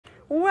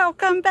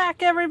Welcome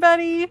back,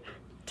 everybody.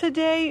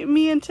 Today,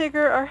 me and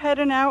Tigger are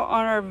heading out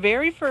on our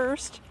very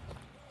first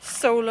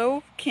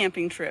solo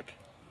camping trip.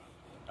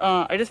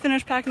 I just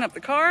finished packing up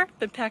the car,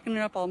 been packing it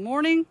up all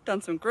morning,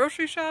 done some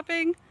grocery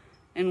shopping,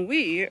 and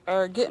we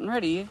are getting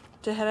ready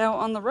to head out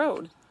on the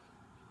road.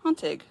 On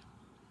Tig.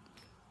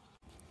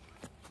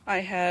 I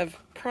have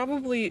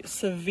probably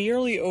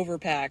severely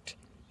overpacked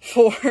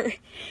for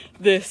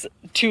this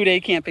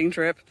 2-day camping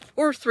trip,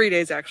 or 3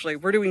 days actually.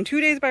 We're doing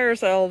 2 days by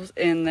ourselves,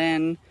 and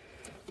then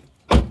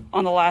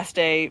on the last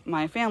day,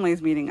 my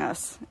family's meeting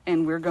us,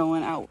 and we're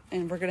going out,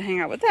 and we're gonna hang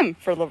out with them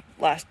for the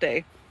last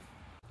day.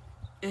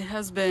 It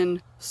has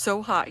been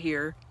so hot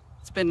here.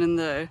 It's been in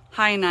the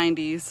high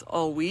 90s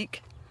all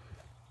week,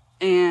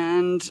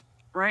 and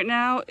right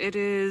now it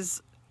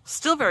is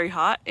still very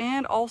hot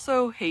and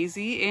also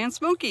hazy and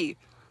smoky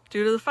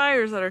due to the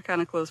fires that are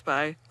kind of close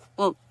by.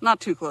 Well, not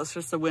too close,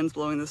 just the wind's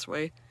blowing this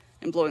way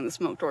and blowing the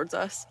smoke towards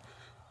us.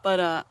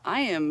 But I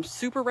am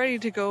super ready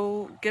to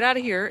go get out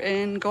of here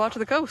and go out to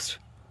the coast.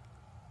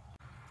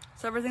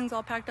 So everything's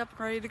all packed up and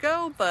ready to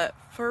go, but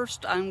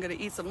first I'm gonna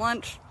eat some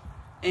lunch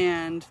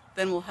and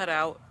then we'll head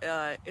out.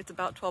 It's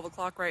about 12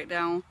 o'clock right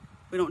now.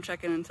 We don't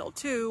check in until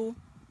 2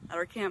 at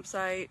our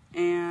campsite,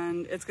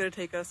 and it's gonna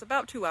take us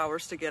about 2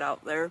 hours to get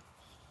out there.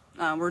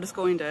 We're just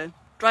going to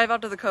drive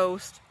out to the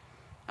coast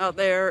out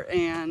there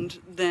and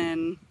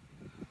then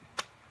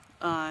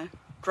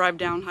drive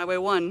down Highway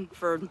 1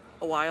 for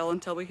a while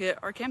until we hit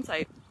our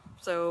campsite.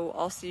 So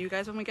I'll see you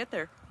guys when we get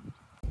there.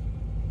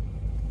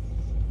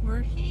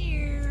 We're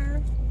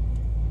here.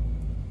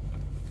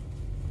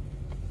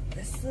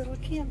 This little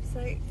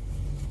campsite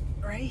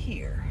right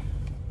here.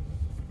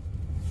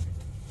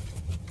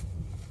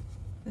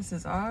 This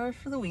is ours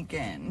for the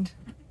weekend.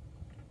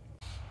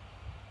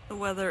 The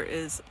weather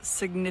is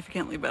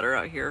significantly better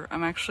out here.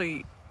 I'm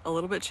actually a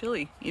little bit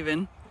chilly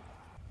even.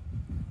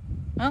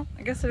 Well,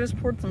 I guess I just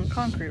poured some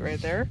concrete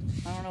right there.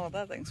 I don't know what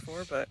that thing's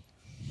for, but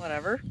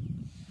whatever.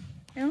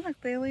 And look,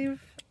 they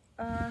leave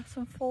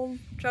some full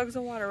jugs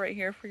of water right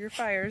here for your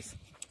fires.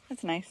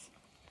 That's nice.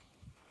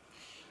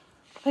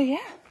 But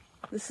yeah,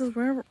 this is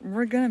where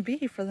we're gonna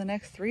be for the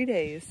next 3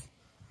 days.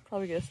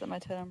 Probably gonna set my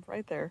tent up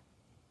right there.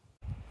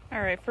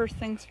 All right, first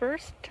things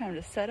first, time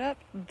to set up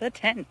the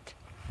tent.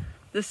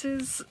 This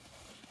is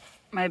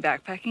my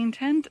backpacking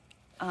tent.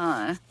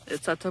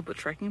 It sets up with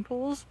trekking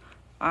poles.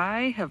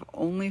 I have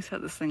only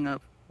set this thing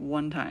up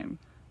one time,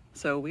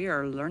 so we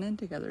are learning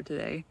together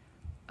today.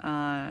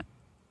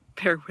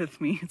 Bear with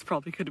me, it's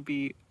probably going to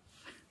be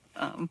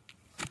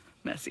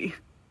messy.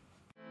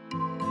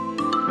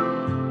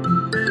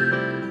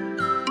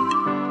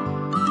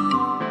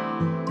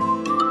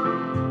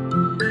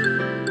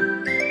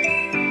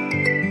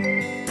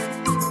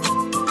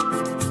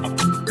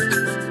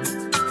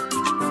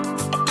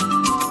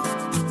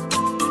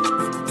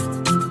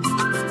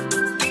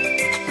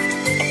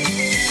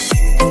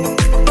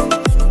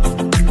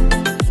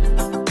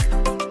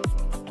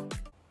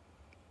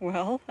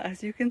 Well,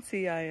 as you can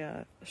see,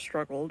 I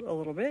struggled a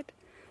little bit,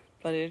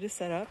 but it is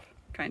set up,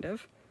 kind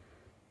of.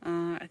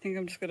 I think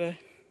I'm just gonna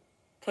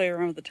play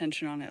around with the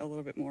tension on it a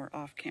little bit more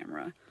off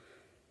camera,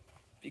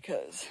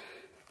 because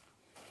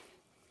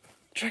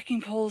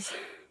trekking poles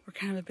were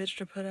kind of a bitch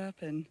to put up,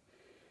 and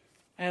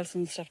I have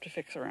some stuff to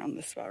fix around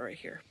this spot right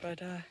here.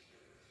 But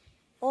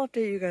I'll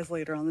update you guys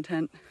later on the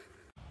tent.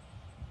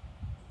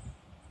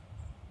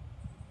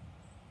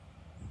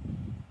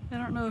 I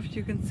don't know if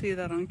you can see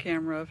that on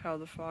camera of how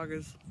the fog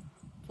is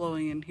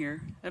blowing in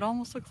here. It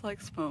almost looks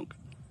like smoke,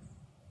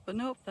 but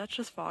nope, that's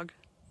just fog.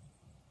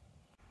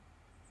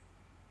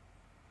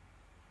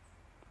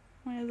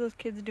 What are those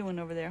kids doing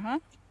over there, huh?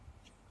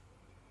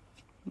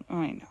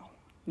 I know,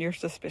 you're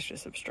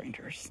suspicious of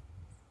strangers.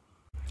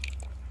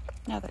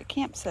 Now that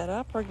camp's set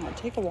up, we're gonna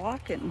take a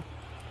walk and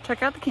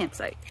check out the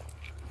campsite.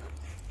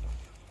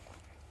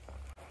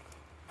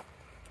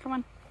 Come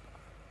on.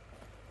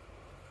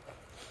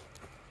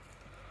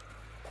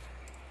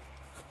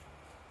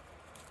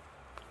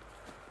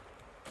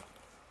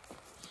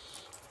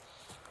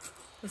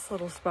 This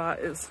little spot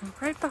is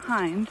right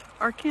behind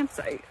our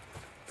campsite.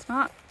 It's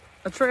not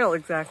a trail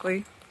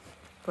exactly,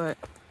 but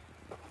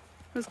it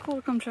was cool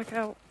to come check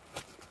out.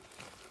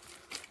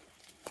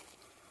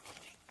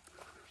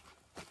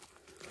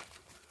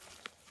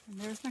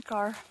 And there's my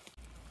car.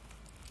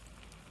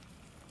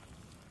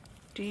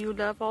 Do you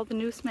love all the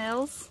new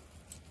smells?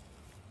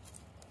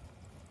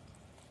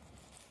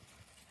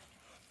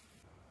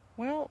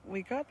 Well,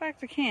 we got back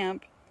to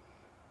camp,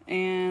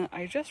 and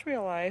I just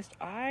realized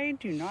I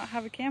do not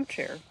have a camp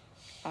chair.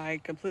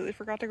 I completely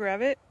forgot to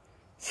grab it,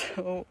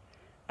 so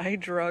I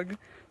drug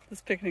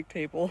this picnic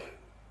table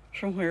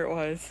from where it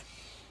was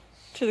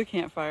to the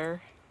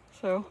campfire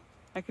so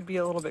I could be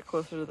a little bit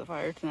closer to the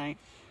fire tonight.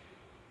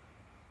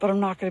 But I'm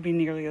not going to be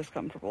nearly as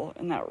comfortable,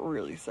 and that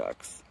really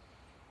sucks.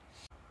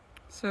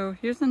 So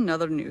here's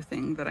another new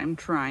thing that I'm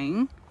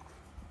trying.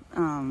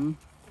 I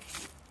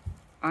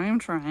am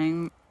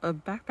trying a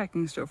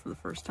backpacking stove for the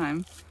first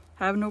time.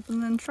 Haven't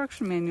opened the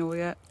instruction manual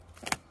yet,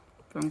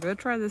 but I'm gonna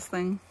try this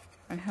thing.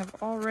 I have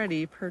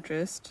already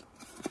purchased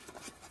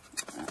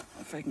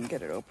if I can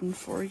get it open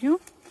for you.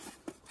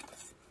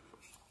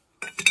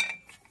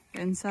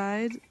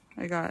 Inside,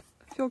 I got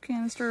a fuel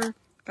canister,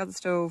 got the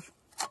stove,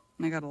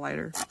 and I got a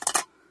lighter.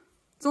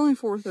 It's only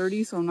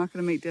 4:30, so I'm not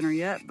going to make dinner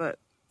yet, but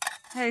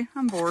hey,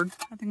 I'm bored.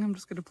 I think I'm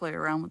just going to play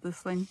around with this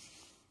thing.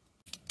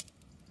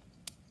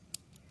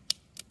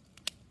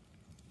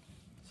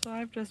 So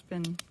I've just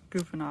been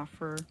goofing off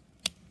for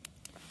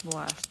the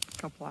last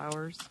couple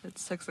hours.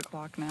 It's 6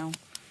 o'clock now.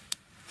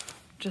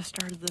 Just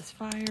started this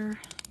fire.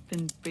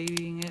 Been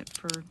babying it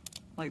for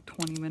like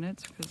 20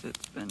 minutes because it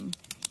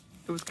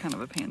was kind of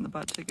a pain in the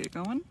butt to get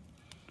going.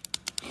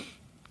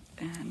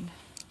 And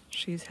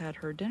she's had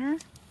her dinner.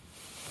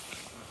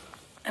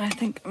 And I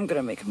think I'm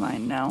gonna make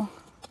mine now.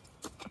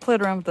 I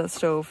played around with that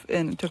stove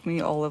and it took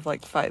me all of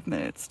like 5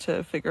 minutes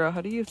to figure out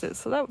how to use it.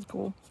 So that was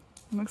cool.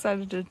 I'm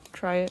excited to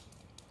try it.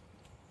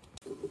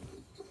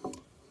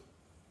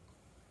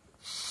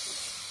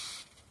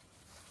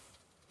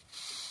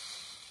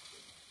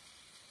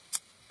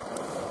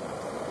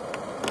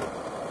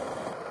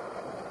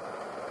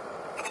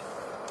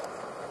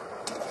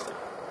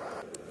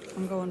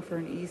 I'm going for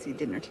an easy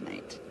dinner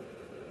tonight.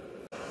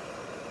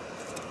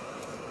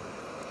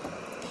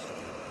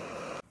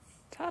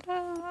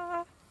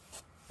 Ta-da!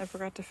 I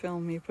forgot to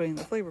film me putting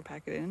the flavor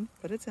packet in,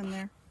 but it's in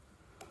there.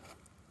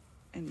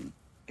 And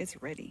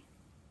it's ready.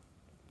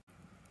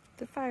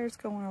 The fire's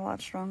going a lot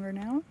stronger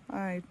now.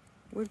 I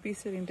would be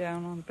sitting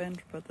down on the bench,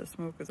 but the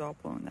smoke is all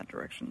blowing that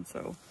direction,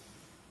 so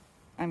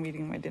I'm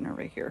eating my dinner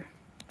right here.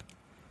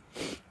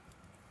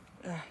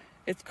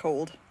 It's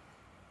cold.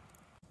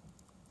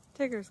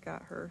 Tigger's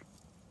got her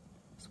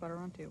sweater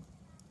on too.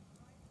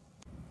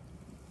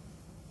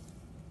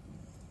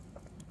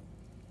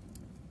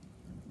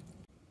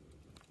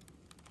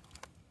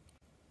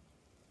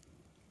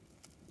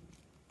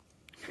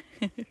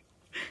 Well,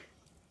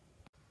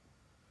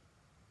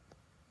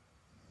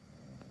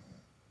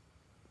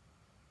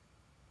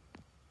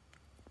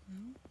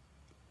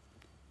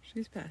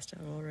 she's passed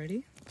out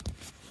already.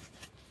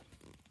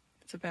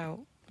 It's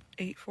about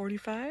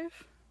 8:45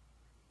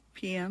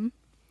 p.m.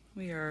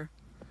 We are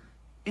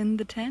in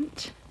the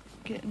tent,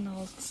 getting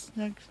all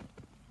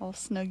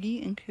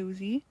snuggy and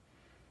cozy.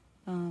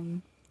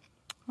 I'll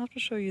have to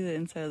show you the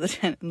inside of the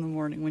tent in the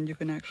morning when you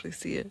can actually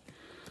see it.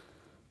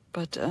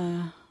 But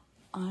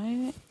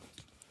I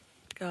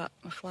got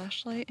my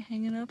flashlight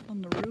hanging up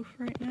on the roof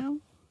right now,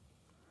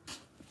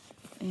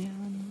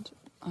 and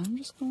I'm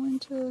just going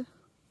to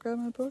grab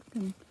my book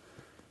and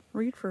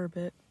read for a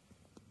bit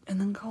and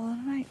then call it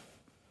a night.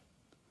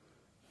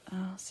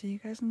 I'll see you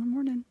guys in the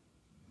morning.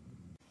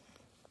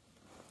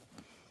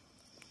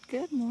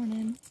 Good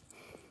morning.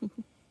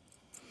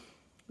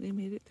 We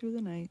made it through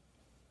the night.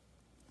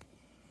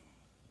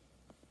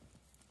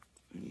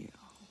 Yeah.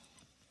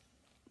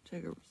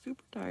 Jagger was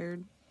super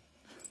tired.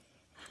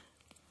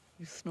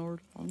 We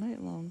snored all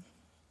night long.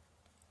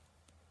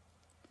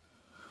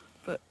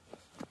 But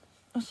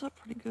I slept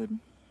pretty good.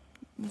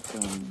 It's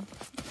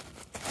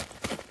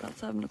about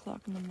 7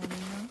 o'clock in the morning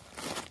now.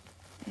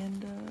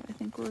 And I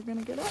think we're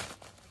gonna get up.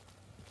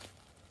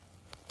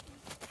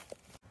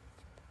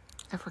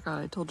 I forgot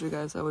I told you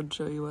guys I would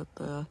show you what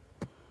the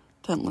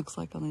tent looks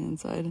like on the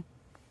inside.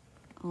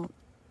 Oh,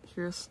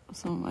 here's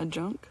some of my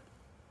junk.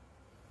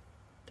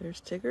 There's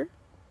Tigger.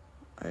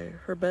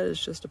 Her bed is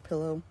just a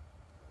pillow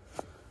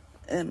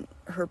and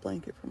her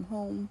blanket from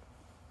home.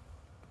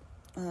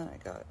 And then I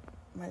got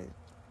my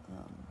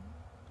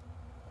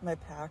my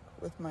pack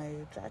with my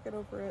jacket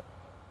over it.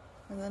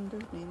 And then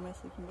there's me and my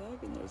sleeping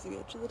bag, and there's the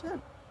edge of the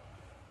tent.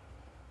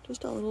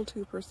 Just a little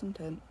 2-person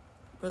tent,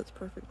 but it's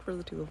perfect for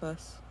the 2 of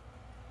us.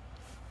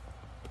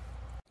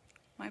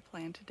 My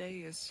plan today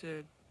is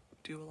to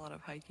do a lot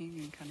of hiking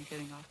and kind of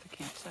getting off the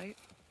campsite.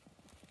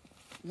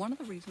 One of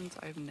the reasons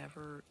I've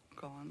never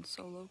gone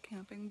solo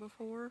camping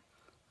before,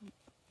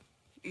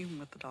 even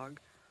with the dog,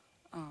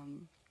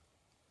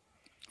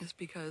 is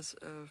because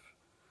of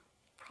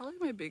probably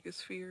my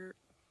biggest fear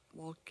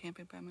while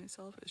camping by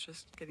myself is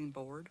just getting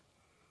bored.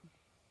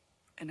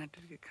 And I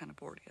did get kind of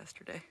bored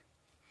yesterday.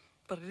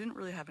 But I didn't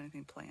really have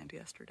anything planned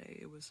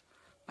yesterday.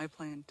 My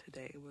plan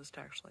today was to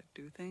actually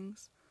do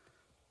things.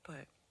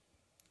 But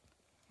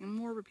I'm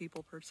more of a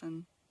people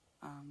person.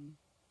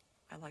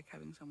 I like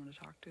having someone to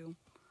talk to.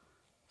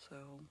 So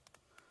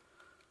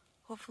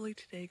hopefully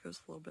today goes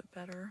a little bit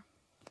better.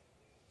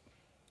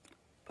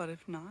 But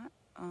if not,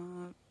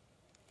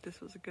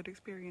 this was a good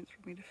experience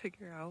for me to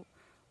figure out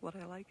what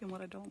I like and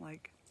what I don't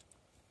like.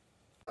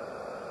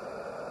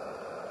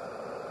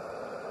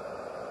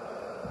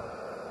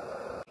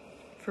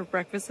 For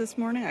breakfast this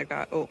morning, I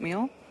got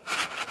oatmeal.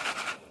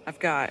 I've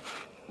got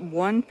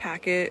 1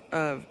 packet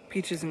of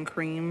peaches and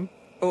cream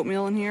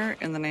oatmeal in here,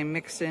 and then I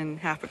mixed in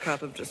half a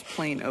cup of just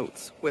plain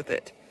oats with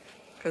it.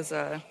 Because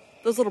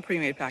those little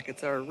pre-made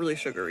packets are really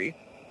sugary.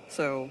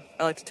 So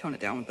I like to tone it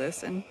down with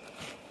this, and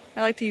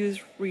I like to use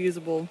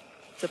reusable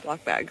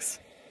Ziploc bags.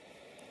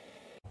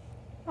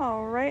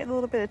 Alright, a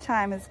little bit of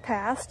time has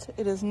passed.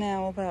 It is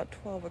now about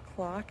 12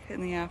 o'clock in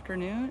the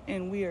afternoon,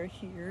 and we are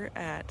here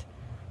at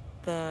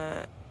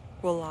the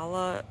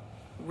Gualala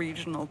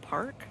Regional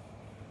Park.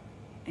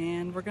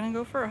 and we're gonna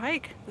go for a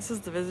hike. This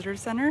is the visitor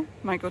center.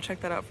 Might go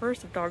check that out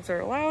first if dogs are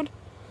allowed.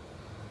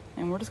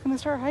 And we're just gonna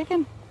start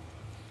hiking.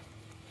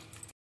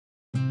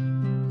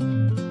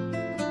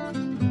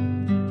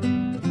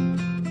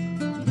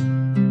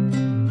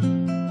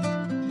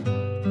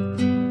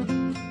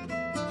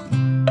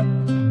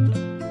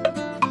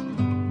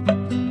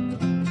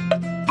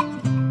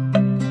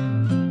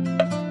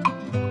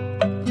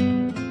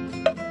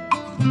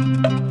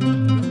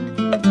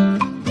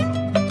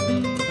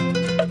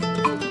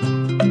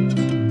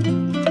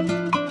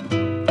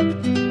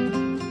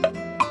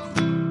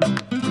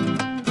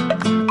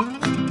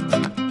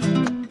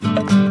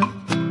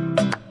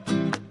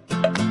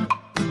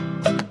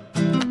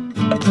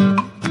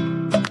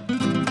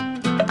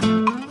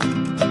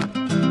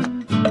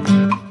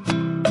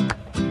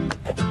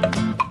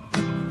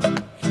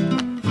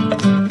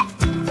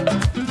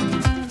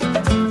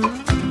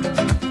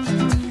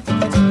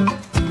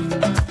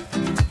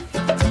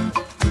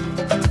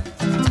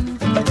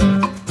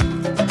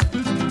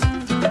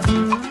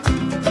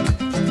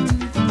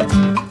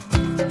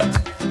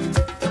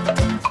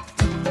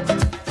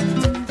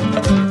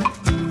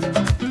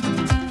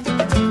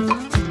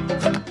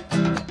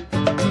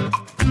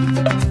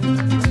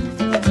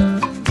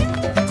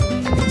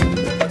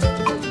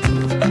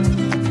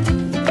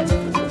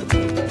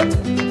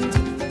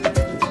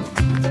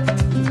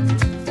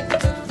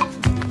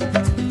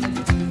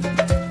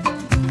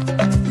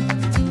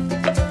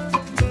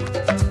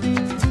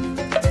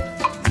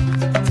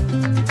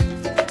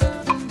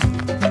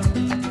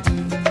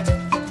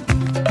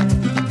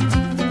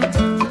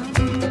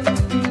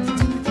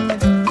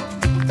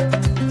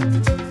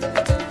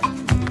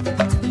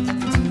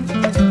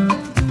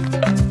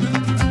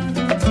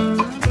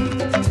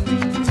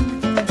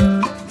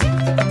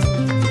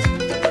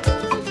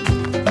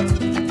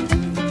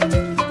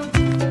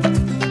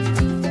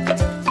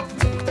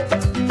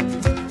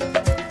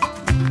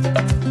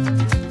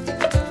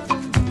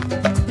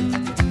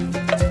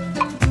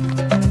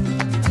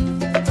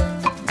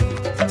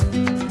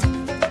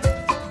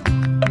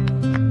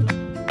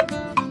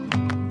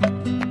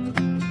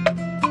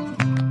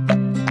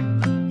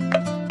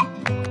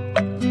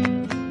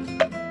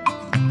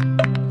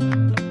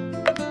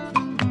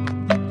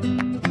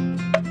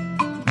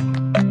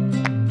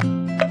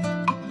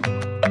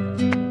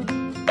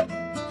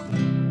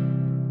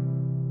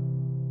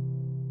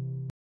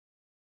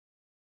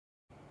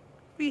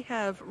 We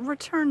have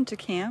returned to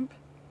camp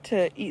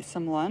to eat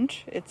some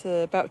lunch. It's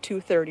about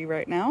 2:30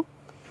 right now.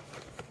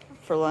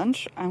 For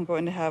lunch, I'm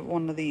going to have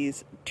one of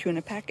these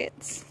tuna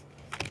packets,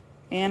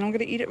 and I'm going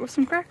to eat it with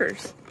some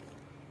crackers.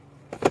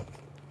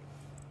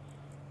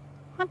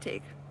 Hot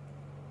take.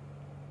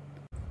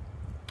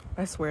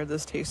 I swear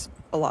this tastes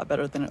a lot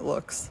better than it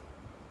looks.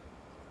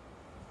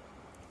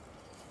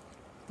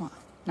 Well,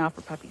 not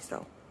for puppies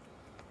though.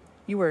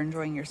 You were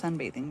enjoying your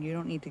sunbathing. You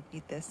don't need to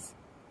eat this.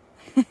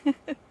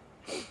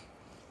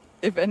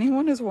 If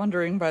anyone is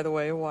wondering, by the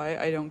way, why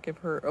I don't give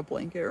her a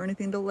blanket or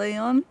anything to lay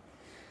on,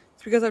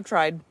 it's because I've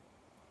tried.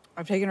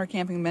 I've taken her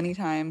camping many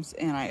times,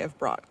 and I have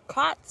brought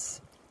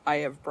cots, I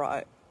have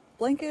brought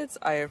blankets,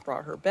 I have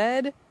brought her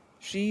bed.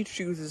 She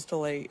chooses to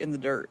lay in the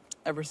dirt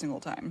every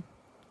single time.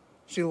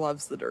 She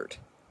loves the dirt,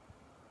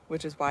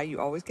 which is why you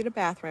always get a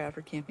bath right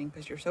after camping,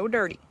 because you're so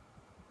dirty.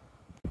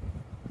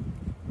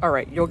 All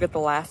right, you'll get the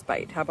last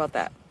bite. How about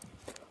that?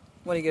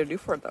 What are you gonna do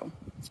for it though?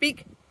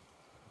 Speak.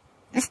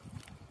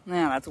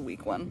 Nah, that's a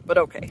weak one, but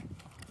okay.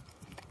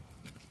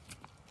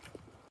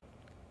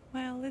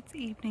 Well, it's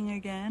evening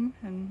again,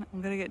 and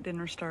I'm gonna get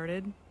dinner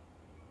started.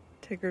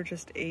 Tigger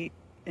just ate,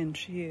 and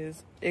she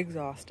is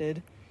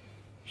exhausted.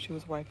 She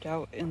was wiped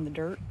out in the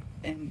dirt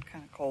and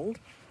kind of cold.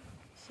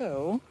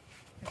 So,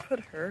 I put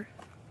her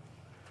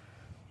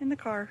in the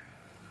car.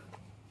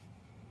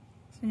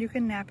 So you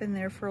can nap in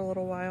there for a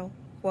little while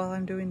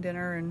I'm doing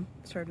dinner and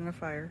starting a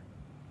fire.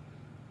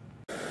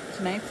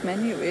 Tonight's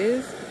menu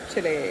is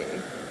chili.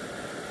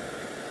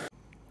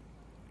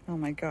 Oh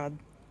my god,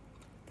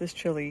 this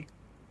chili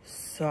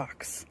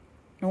sucks.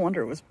 No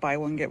wonder it was buy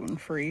one get one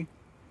free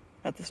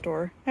at the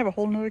store. I have a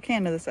whole nother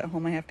can of this at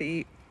home I have to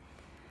eat.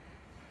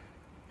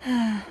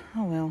 Oh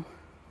well.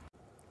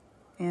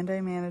 And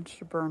I managed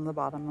to burn the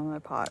bottom of my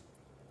pot.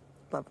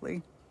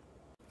 Lovely.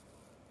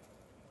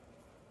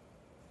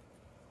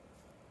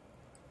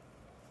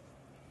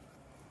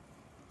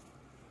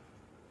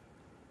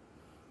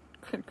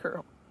 Good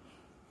girl.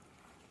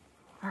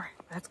 Alright,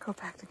 let's go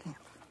back to camp.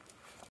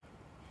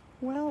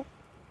 Well,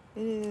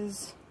 it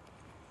is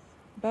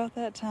about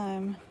that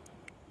time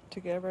to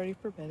get ready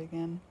for bed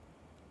again.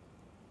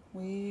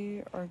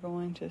 We are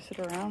going to sit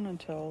around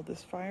until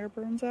this fire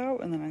burns out,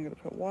 and then I'm going to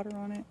put water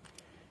on it,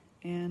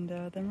 and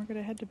then we're going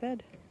to head to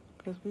bed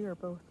because we are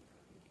both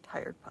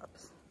tired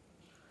pups.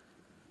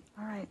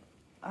 Alright,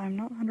 I'm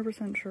not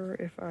 100% sure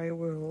if I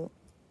will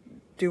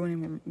do any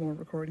more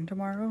recording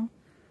tomorrow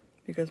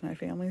because my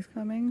family's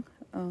coming,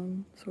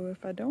 so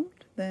if I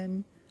don't,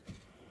 then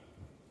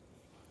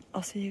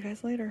I'll see you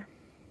guys later.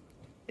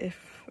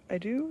 If I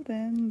do,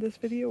 then this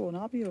video will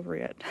not be over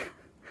yet.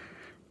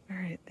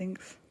 Alright,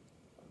 thanks.